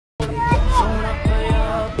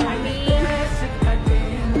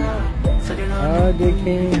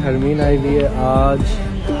देखें हरमीन आई हुई है आज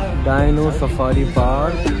dino safari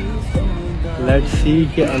park. Let's see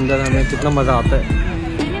के अंदर हमें कितना मज़ा आता है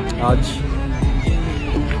आज।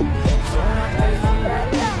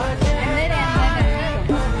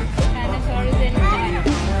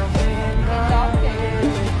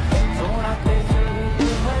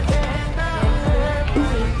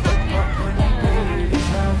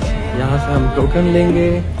 यहाँ से हम टोकन लेंगे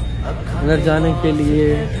अंदर जाने के लिए।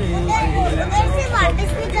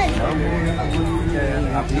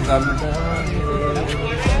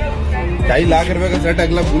 2.5 लाख रुपए का सेट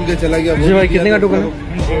अगला भूल के चला गया। जी भाई कितने का टोकन है?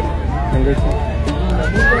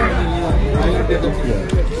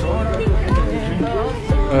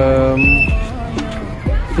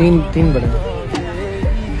 3 बड़े।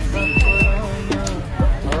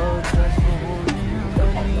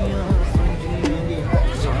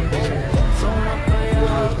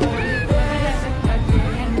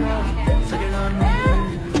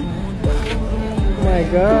 My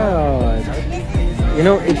God, you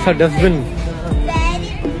know it's a dustbin.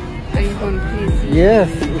 Are you confused? Yes,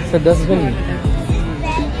 it's a dustbin.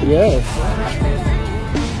 Yes.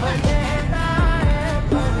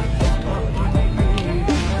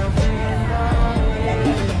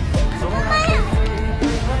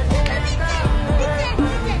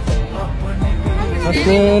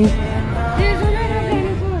 Hasan,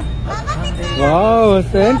 वाह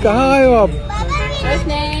हसन कहाँ आए हो आप?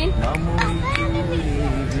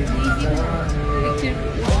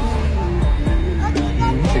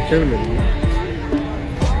 पिक्चर ले ली।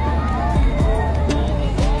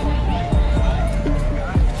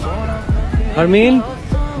 हरमीन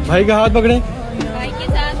भाई का हाथ पकड़े। भाई के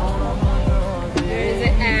साथ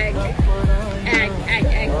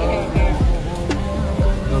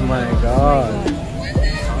Oh my God.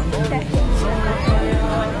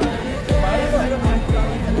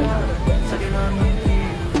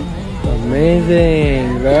 Amazing,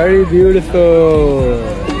 very beautiful.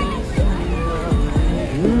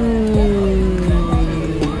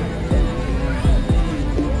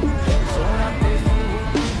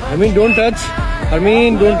 Harmeen, don't touch.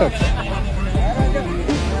 Harmeen, don't touch.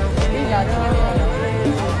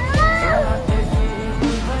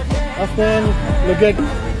 After look at.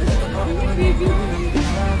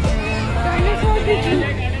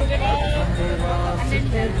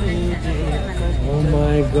 Oh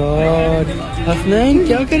my God. Hasnain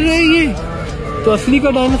क्या कर रहा है ये? तो असली का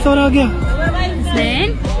डायनासोर आ गया। Hasnain,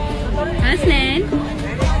 Hasnain,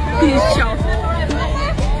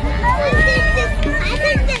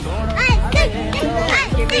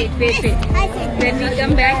 wait. When we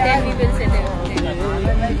come back, then we will sit there.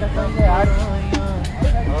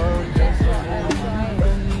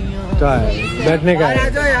 क्या है? बैठने का है।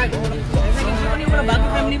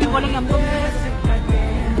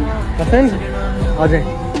 हसन आ जाए।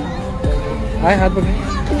 आए हाथ पकड़े।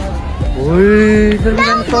 ओए इधर भी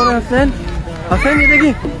डायनासोर है हसन। हसन ये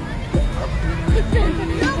देखिए।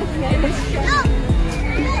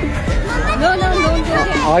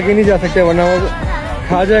 आगे नहीं जा सकते वरना वो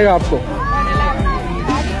खा जाएगा आपको।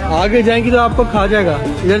 आगे जाएंगी तो आपको खा जाएगा।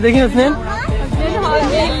 इधर देखिए Hasnain.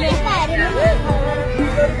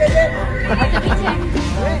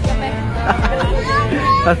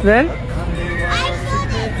 Hasnain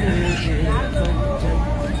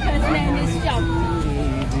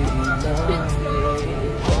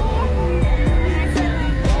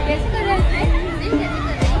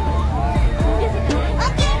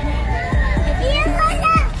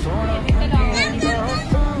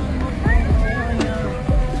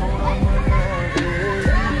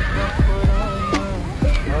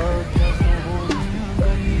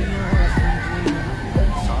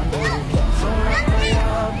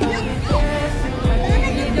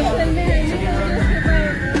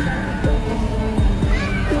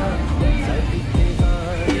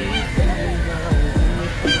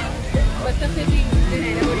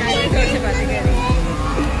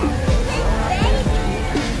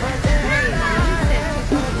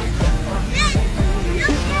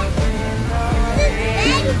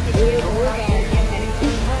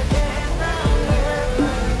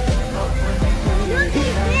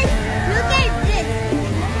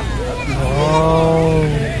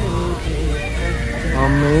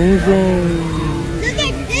amazing. Look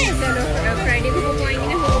at this. चलो फ्राइडे को आएंगे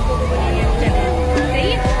ना, वो बोलेंगे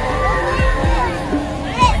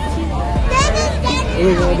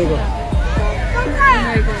देखो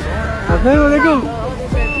हसन वो देखो,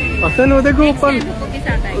 हसन वो देखो ऊपर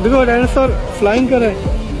देखो डायनासोर फ्लाइंग कर रहा है,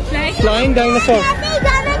 फ्लाइंग डायनासोर।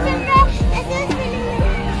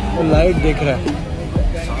 वो लाइट देख रहा है,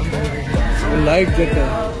 वो लाइट देख रहा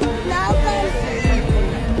है।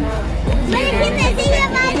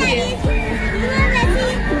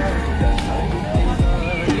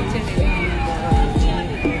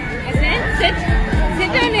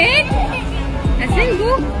 Then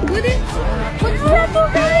go there.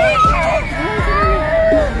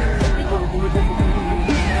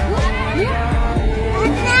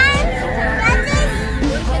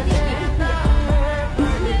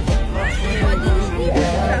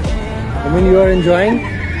 I mean, you are enjoying?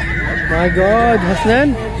 My God, Hasnan?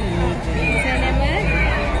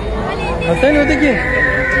 Hasnan, वो देखिए.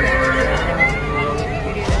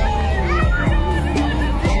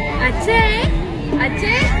 अच्छे हैं,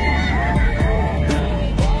 अच्छे.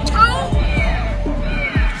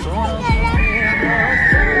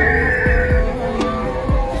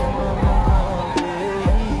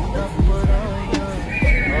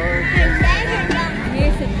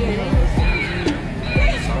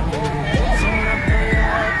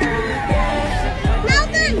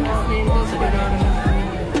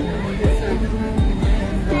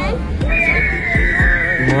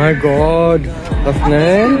 My God,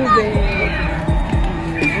 Hasnan.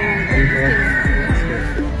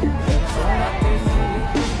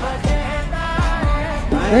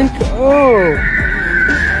 Oh.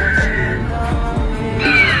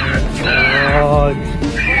 God.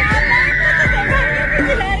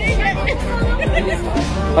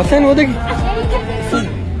 Hasnan, वो देखिए.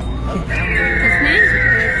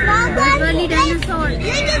 वाली डायनासोर.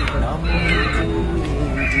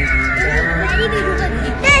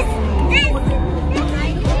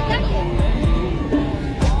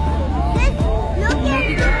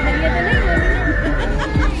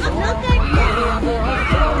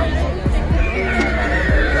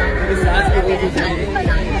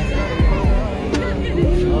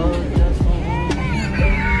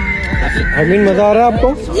 हरमीन, मजा आ रहा है आपको?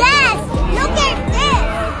 Yes, look at this.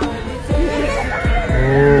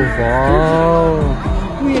 Oh wow,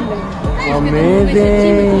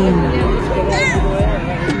 amazing.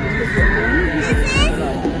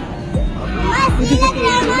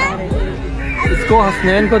 इसको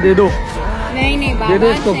हसनैन को दे दो. नहीं दे बाबा, दो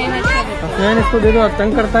इसको. हसनैन इसको दे दो.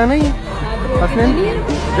 तंग करता है ना ये. हसनैन,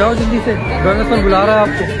 जाओ जल्दी से. डायनासोर बुला रहा है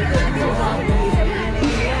आपको.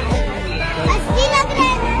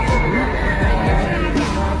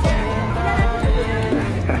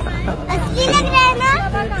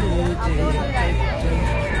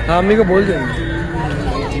 हाँ, अम्मी को बोल देंगे.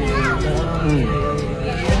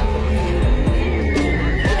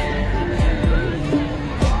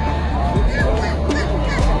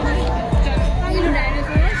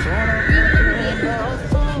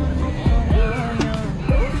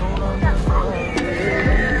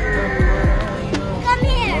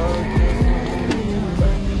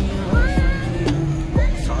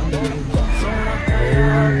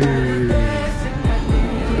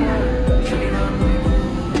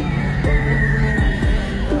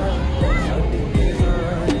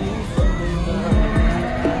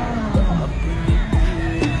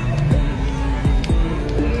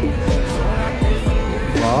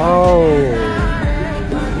 Wow,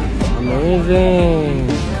 amazing.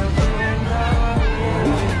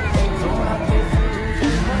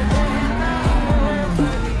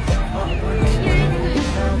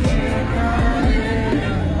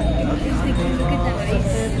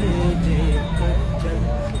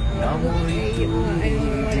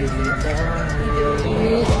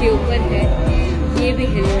 के ऊपर है, ये भी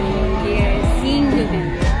है, ये सींग जो है,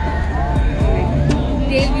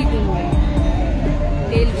 तेल भी दूंगा,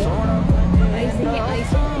 तेल भी. आइस देखिए,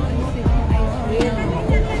 ice real,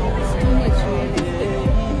 too much real.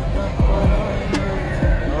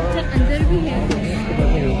 अच्छा, अंदर भी है.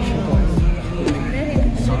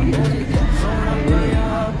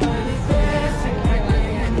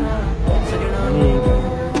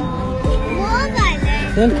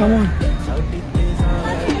 Then come on.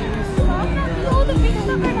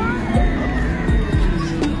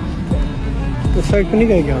 तो साइड पे नहीं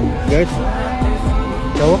गए क्या हम? गए थे.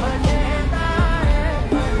 क्या हुआ?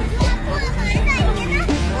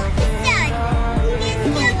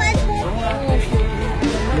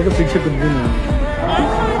 मेरे पीछे कुछ भी नहीं.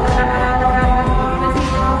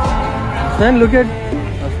 Hasnan, look at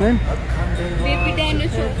Hasnan. Baby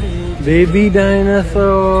dinosaur. Baby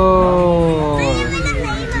dinosaur.